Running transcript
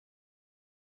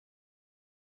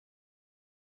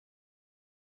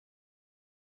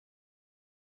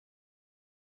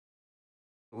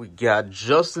We got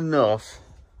just enough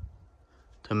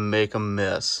to make a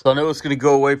mess. So I know it's gonna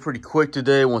go away pretty quick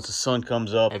today once the sun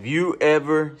comes up. Have you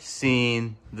ever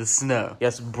seen the snow?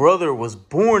 Yes, brother was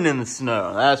born in the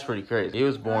snow. That's pretty crazy. He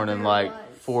was born in like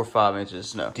 4 or 5 inches of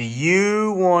snow. Do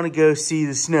you want to go see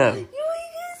the snow? You want to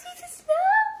go see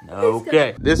the snow?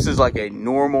 Okay, this is like a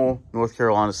normal North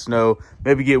Carolina snow.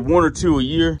 Maybe get 1 or 2 a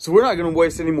year. So we're not gonna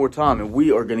waste any more time and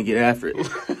we are gonna get after it.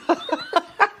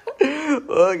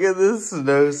 Look at this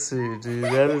snowsuit, dude.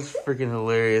 That is freaking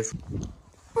hilarious.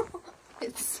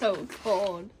 It's so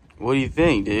cold. What do you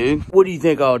think, dude? What do you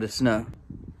think of all the snow?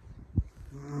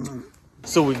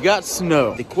 So we've got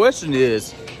snow. The question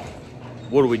is,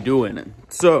 what are we doing in it?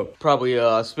 So probably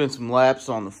spend some laps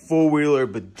on the four-wheeler,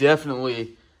 but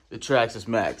definitely the Traxxas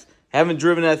Max. Haven't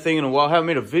driven that thing in a while. Haven't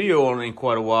made a video on it in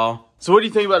quite a while. So what do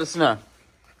you think about the snow?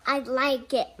 I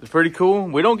like it. It's pretty cool.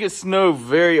 We don't get snow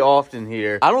very often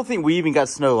here. I don't think we even got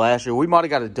snow last year. We might have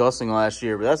got a dusting last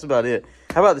year, but that's about it.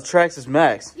 How about the Traxxas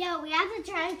Max? Yeah, we have to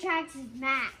try Traxxas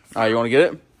Max. All right, you want to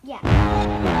get it? Yeah.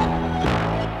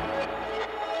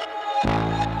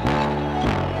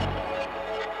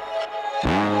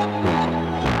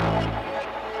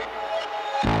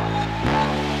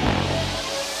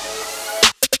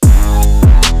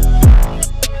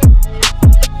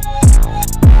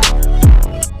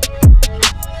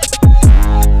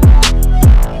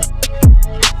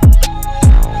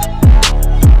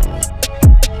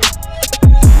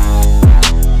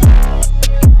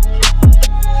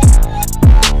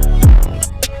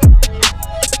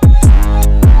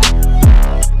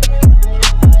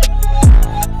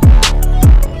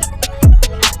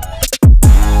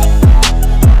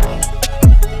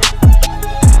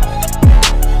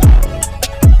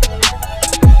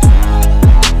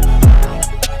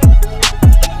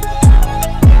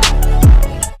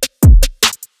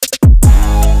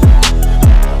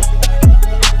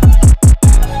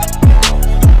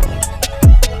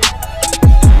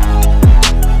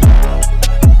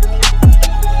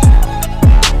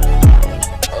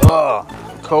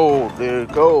 Cold, dude,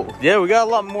 cold. Yeah, we got a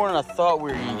lot more than I thought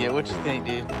we were gonna get. What you think,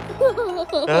 dude?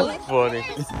 That's funny.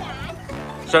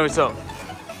 Show me something.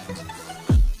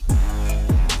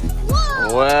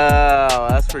 Whoa. Wow,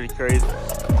 that's pretty crazy.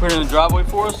 Put it in the driveway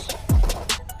for us.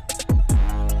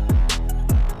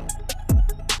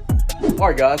 All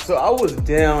right, guys, so I was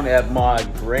down at my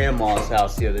grandma's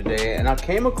house the other day and I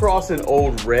came across an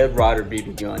old Red Ryder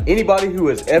BB gun. Anybody who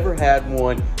has ever had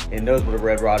one and knows what a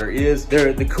Red Ryder is,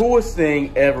 they're the coolest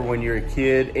thing ever when you're a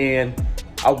kid. And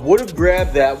I would have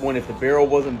grabbed that one if the barrel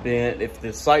wasn't bent, if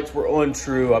the sights were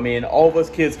untrue. I mean, all of us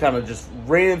kids kind of just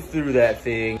ran through that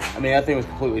thing. I mean, that thing was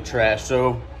completely trashed.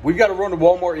 So we've got to run to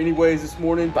Walmart anyways this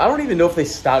morning. I don't even know if they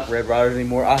stock Red Ryders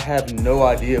anymore. I have no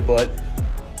idea, but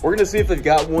we're gonna see if they've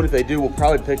got one. If they do, we'll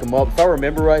probably pick them up. If I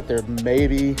remember right, they're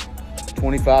maybe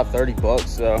 25, 30 bucks.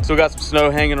 So still got some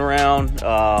snow hanging around.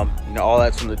 You know, all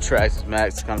that's from the Traxxas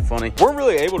Max. It's kind of funny. Weren't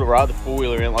really able to ride the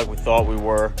four-wheeler in like we thought we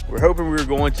were. We were hoping we were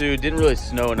going to. Didn't really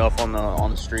snow enough on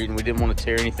the street, and we didn't want to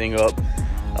tear anything up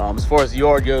as far as the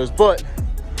yard goes. But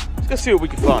let's go see what we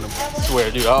can find. I swear,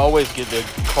 dude, I always get the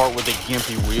cart with the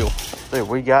gimpy wheel. Dude,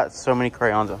 we got so many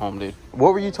crayons at home, dude.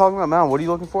 What were you talking about, Mal? What are you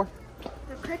looking for?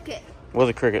 The Cricut. What's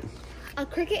a Cricut? A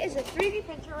Cricut is a 3D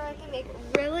printer where I can make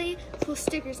really cool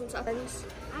stickers and stuff.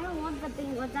 I don't want the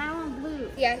big ones. I want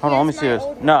blue. Yeah. Hold on, let me see this.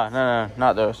 No,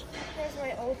 not those. Here's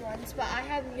my old ones, but I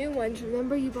have new ones.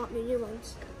 Remember, you bought me new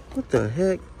ones. What the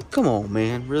heck? Come on,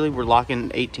 man. Really? We're locking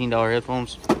 $18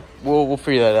 headphones? We'll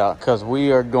figure that out because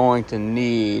we are going to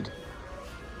need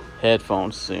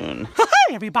headphones soon.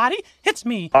 Hi, everybody. It's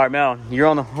me. All right, Mal, you're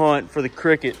on the hunt for the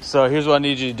Cricut. So here's what I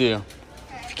need you to do.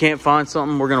 If you can't find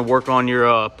something, we're going to work on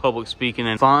your public speaking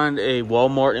and find a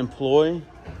Walmart employee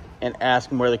and ask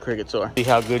them where the Cricuts are. See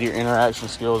how good your interaction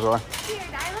skills are. Weird.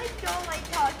 I don't like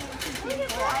talking to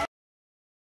people.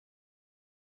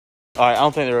 All right, I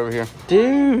don't think they're over here.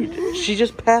 Dude, she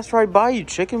just passed right by you,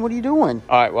 chicken. What are you doing?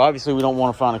 All right, well, obviously we don't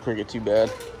want to find a Cricut too bad.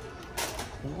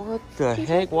 What the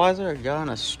heck? Why is there a guy in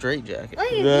a straitjacket?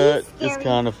 That is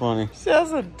kind of funny. That's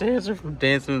a dancer from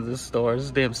Dancing with the Stars. This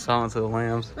damn Silence of the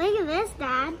Lambs. Look at this,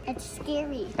 Dad. It's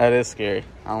scary. That is scary.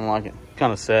 I don't like it.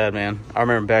 Kind of sad, man. I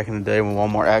remember back in the day when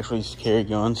Walmart actually used to carry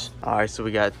guns. All right, so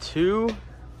we got 2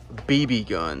 BB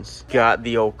guns. Got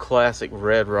the old classic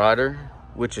Red Ryder,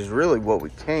 which is really what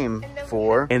we came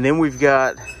for. And then we've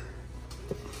got...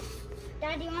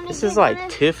 This is like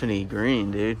Tiffany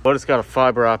green, dude. But it's got a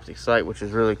fiber optic sight, which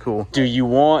is really cool. Do you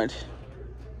want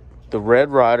the Red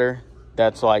Ryder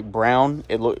that's like brown?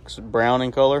 It looks brown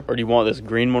in color. Or do you want this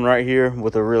green one right here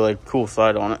with a really cool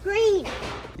sight on it? Green.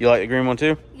 You like the green one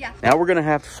too? Yeah. Now we're gonna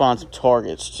have to find some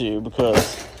targets too,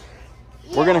 because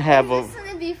we're gonna have a. This is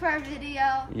gonna be for our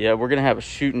video. Yeah, we're gonna have a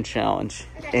shooting challenge.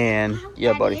 Okay. And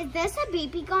yeah, buddy. Is this a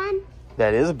BB gun?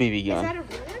 That is a BB gun. Is that a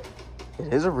real one?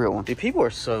 It is a real one. Dude, people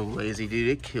are so lazy, dude.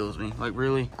 It kills me. Like,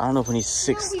 really? I don't know if we need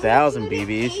 6,000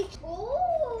 BBs.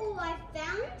 Oh, I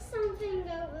found something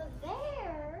over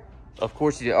there. Of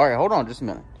course you did. All right, hold on just a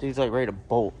minute. Dude's like ready to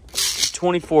bolt.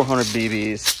 2,400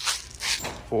 BBs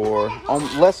for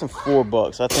less than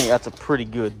 $4. I think that's a pretty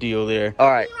good deal there. All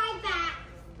right. Be right back.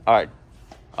 All right.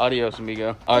 Adios,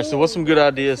 amigo. All right, so what's some good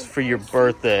ideas for your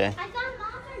birthday? I got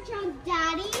monster truck,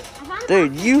 Daddy.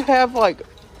 Dude, you have like,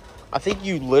 I think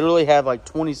you literally have like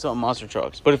 20-something monster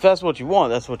trucks. But if that's what you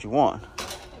want, that's what you want.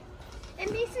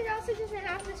 And Mason also doesn't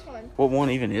have this one. What one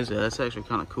even is that? That's actually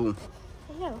kind of cool.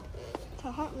 I know. It's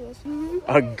a Hot Wheels.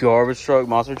 A garbage truck,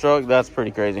 monster truck? That's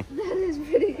pretty crazy. That is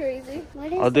pretty crazy.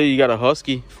 What is Oh, dude, you got a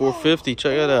Husky 450.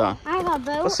 Check it out. I got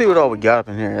both. Let's see what all we got up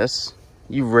in here.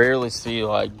 You rarely see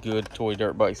like good toy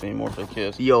dirt bikes anymore for the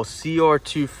kids. Yo,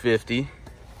 CR250.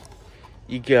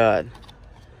 You got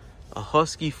a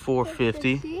Husky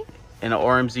 450 and an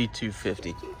RMZ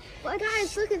 250. Well,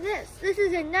 guys, look at this. This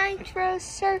is a Nitro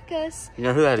Circus. You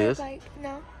know who that dirt is? bike.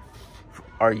 No.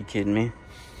 Are you kidding me?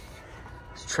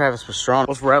 It's Travis Pastrana.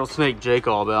 What's Rattlesnake Jake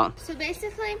all about? So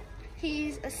basically,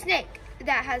 he's a snake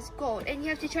that has gold, and you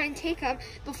have to try and take him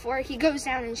before he goes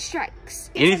down and strikes.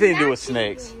 Anything to do with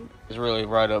snakes is really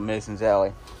right up Mason's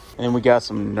alley. And then we got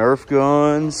some Nerf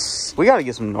guns. We got to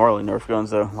get some gnarly Nerf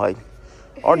guns though. Like,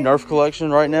 our Nerf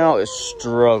collection right now is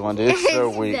struggling, dude. It's so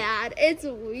weak. It's bad. It's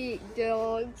weak,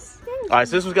 dogs. All right,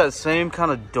 so this one's got the same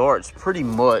kind of darts, pretty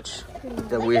much,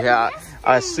 that we have.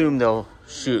 I assume they'll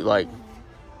shoot like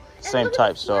same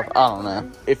type stuff. I don't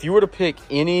know. If you were to pick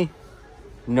any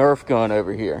Nerf gun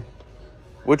over here,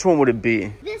 which one would it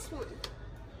be? This one.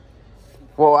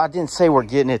 Well, I didn't say we're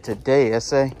getting it today,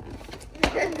 SA.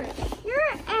 You're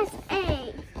an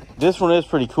SA. This one is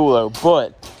pretty cool though,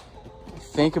 but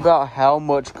think about how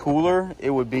much cooler it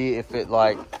would be if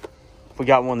we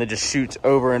got one that just shoots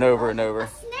over and over and over. A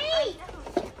snake.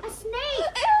 A snake.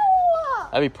 Ew.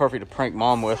 That'd be perfect to prank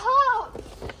mom with. Stop.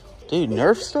 Dude,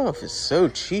 Nerf stuff is so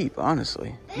cheap,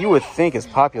 honestly. You would think as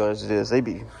popular as it is, they'd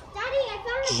be Daddy, I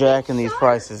found a jacking big these shark.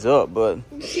 prices up, but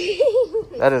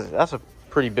that's a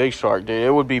pretty big shark, dude. It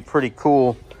would be pretty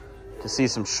cool to see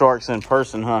some sharks in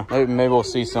person, huh? Maybe we'll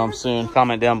see some soon.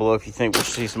 Comment down below if you think we'll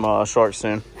see some sharks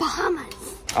soon. Bahamas.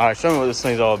 All right, show me what this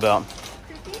thing's all about.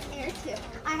 Air 2.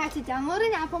 I had to download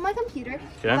an app on my computer,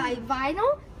 Okay. buy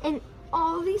vinyl and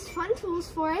all these fun tools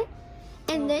for it,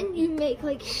 and then you make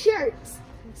like shirts,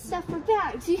 stuff for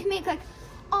bags. You can make like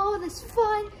all this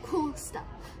fun, cool stuff.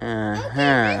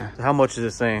 How much is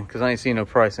this thing? Because I ain't seen no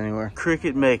price anywhere.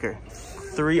 Cricut Maker,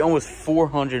 almost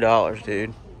 $400,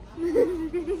 dude.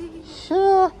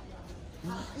 Sure.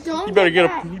 Don't You better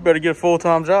get get a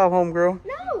full-time job, homegirl.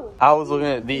 No. I was looking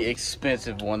at the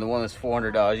expensive one, the one that's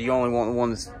 $400. You only want the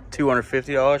one that's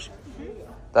 $250?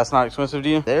 That's not expensive to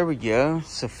you? There we go.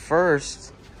 So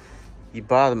first, you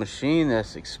buy the machine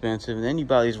that's expensive, and then you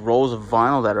buy these rolls of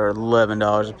vinyl that are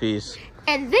 $11 a piece.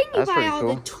 And then you That's buy pretty all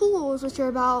cool. the tools, which are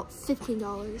about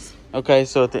 $15. Okay,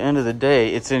 so at the end of the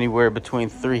day, it's anywhere between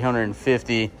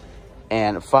 $350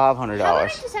 and $500. How about I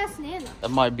just ask Nana? That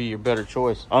might be your better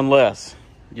choice, unless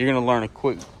you're gonna learn a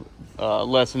quick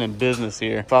lesson in business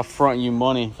here. If I front you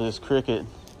money for this Cricut,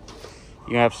 you're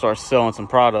gonna have to start selling some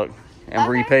product and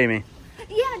repay me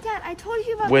Yeah, Dad, I told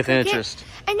you about with the Cricut. interest.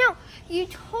 I know.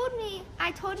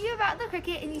 I told you about the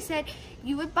Cricut, and you said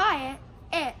you would buy it.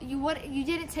 And you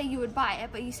didn't say you would buy it,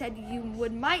 but you said you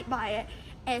might buy it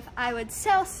if I would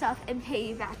sell stuff and pay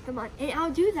you back the money. And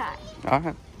I'll do that. All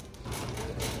right.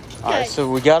 All right, so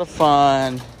we gotta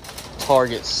find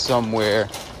targets somewhere.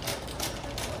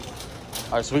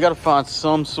 All right, so we gotta find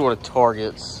some sort of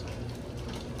targets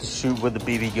to shoot with the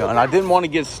BB gun. I didn't want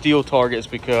to get steel targets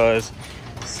because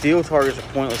steel targets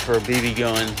are pointless for a BB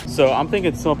gun. So I'm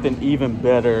thinking something even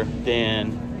better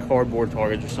than cardboard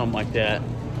targets or something like that,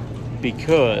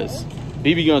 because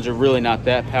BB guns are really not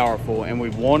that powerful, and we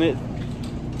want it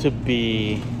to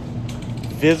be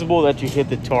visible that you hit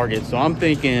the target. So I'm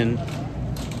thinking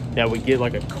that we get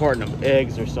like a carton of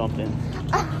eggs or something,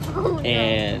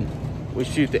 and we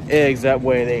shoot the eggs. That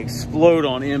way they explode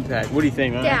on impact. What do you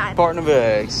think, man? Dad. Carton of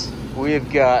eggs.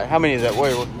 We've got, how many is that?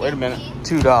 Wait a minute.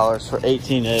 $2 for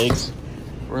 18 eggs.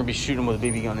 We're gonna be shooting with a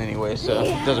BB gun anyway, so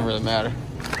it doesn't really matter.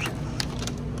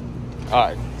 All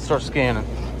right, start scanning.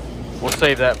 We'll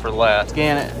save that for last.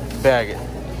 Scan it, bag it.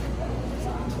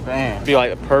 Bam. Be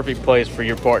like a perfect place for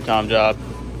your part-time job.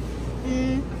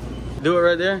 Do it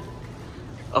right there.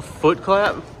 A foot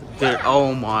clap? There,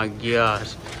 oh my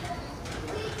gosh.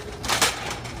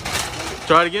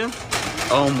 Try it again.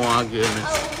 Oh my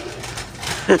goodness.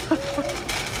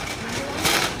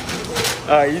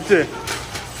 All right, you too.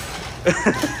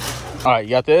 All right,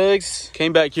 you got the eggs.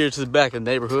 Came back here to the back of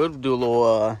the neighborhood. Do a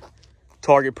little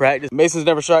target practice. Mason's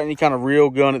never shot any kind of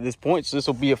real gun at this point, so this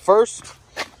will be a first.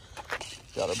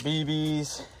 Got our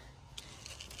BBs.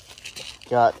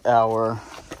 Got our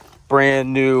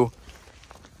brand new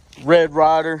Red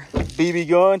Ryder BB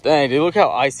gun. Dang, dude, look how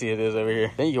icy it is over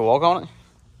here. Think you can walk on it?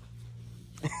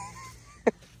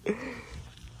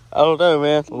 I don't know,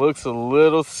 man. Looks a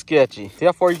little sketchy. See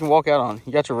how far you can walk out on.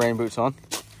 You got your rain boots on.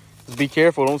 Just be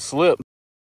careful, don't slip.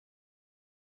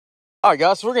 All right,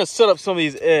 guys, so we're gonna set up some of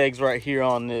these eggs right here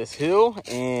on this hill.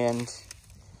 And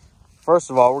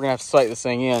first of all, we're gonna have to sight this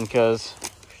thing in because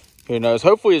who knows?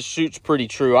 Hopefully it shoots pretty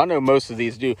true. I know most of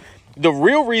these do. The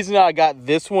real reason I got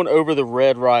this one over the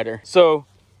Red Ryder. So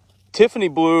Tiffany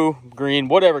blue, green,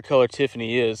 whatever color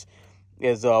Tiffany is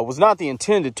was not the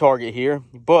intended target here,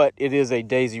 but it is a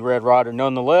Daisy Red Ryder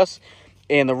nonetheless.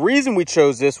 And the reason we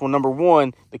chose this one, number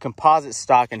one, the composite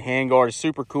stock and handguard is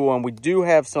super cool, and we do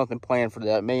have something planned for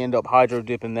that. May end up hydro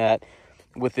dipping that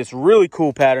with this really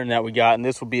cool pattern that we got, and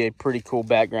this will be a pretty cool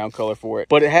background color for it.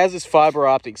 But it has this fiber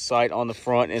optic sight on the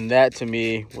front, and that to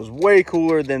me was way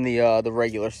cooler than the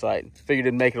regular sight. Figured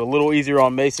it'd make it a little easier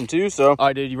on Mason too. So, all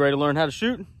right, dude, you ready to learn how to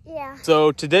shoot? Yeah.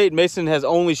 So to date, Mason has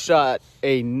only shot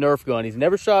a Nerf gun. He's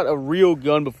never shot a real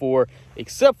gun before,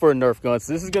 except for a Nerf gun.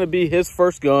 So this is going to be his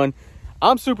first gun.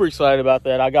 I'm super excited about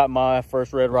that. I got my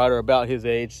first Red Ryder about his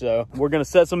age, so we're going to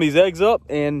set some of these eggs up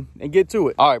and get to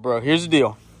it. All right, bro, here's the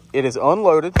deal. It is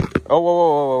unloaded. Oh, whoa,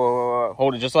 whoa, whoa, whoa, whoa.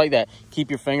 Hold it just like that.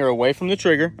 Keep your finger away from the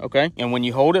trigger, okay? And when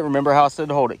you hold it, remember how I said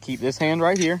to hold it. Keep this hand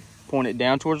right here. Point it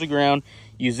down towards the ground.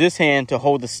 Use this hand to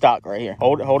hold the stock right here.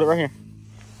 Hold it right here.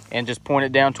 And just point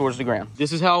it down towards the ground.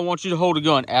 This is how I want you to hold a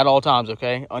gun at all times,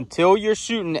 okay? Until you're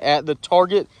shooting at the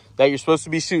target that you're supposed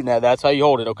to be shooting at. That's how you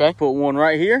hold it, okay? Put one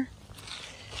right here.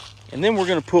 And then we're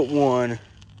gonna put one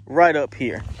right up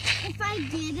here. If I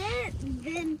did it,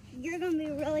 then you're gonna be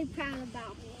really proud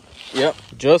about me. Yep,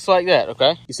 just like that,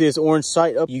 okay? You see this orange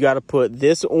sight up? You gotta put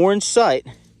this orange sight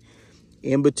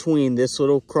in between this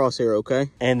little crosshair, okay?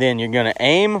 And then you're gonna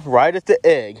aim right at the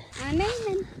egg. I'm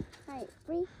aiming. Right,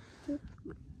 3, 2, 1.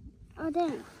 Oh,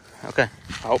 dang. Okay.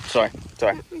 Oh, sorry.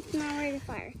 It's not ready to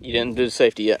fire. You didn't do the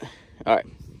safety yet. All right.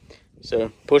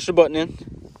 So push the button in.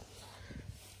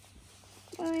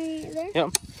 Right there?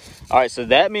 Yep. All right, so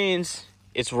that means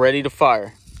it's ready to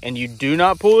fire. And you do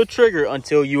not pull the trigger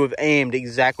until you have aimed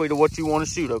exactly to what you want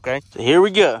to shoot, okay? So here we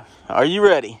go. Are you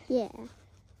ready? Yeah.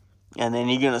 And then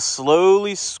you're going to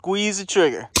slowly squeeze the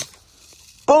trigger.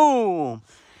 Boom!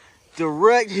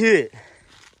 Direct hit.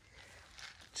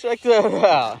 Check that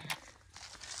out.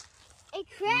 It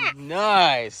cracked.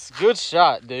 Nice. Good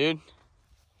shot, dude.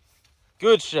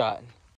 Good shot.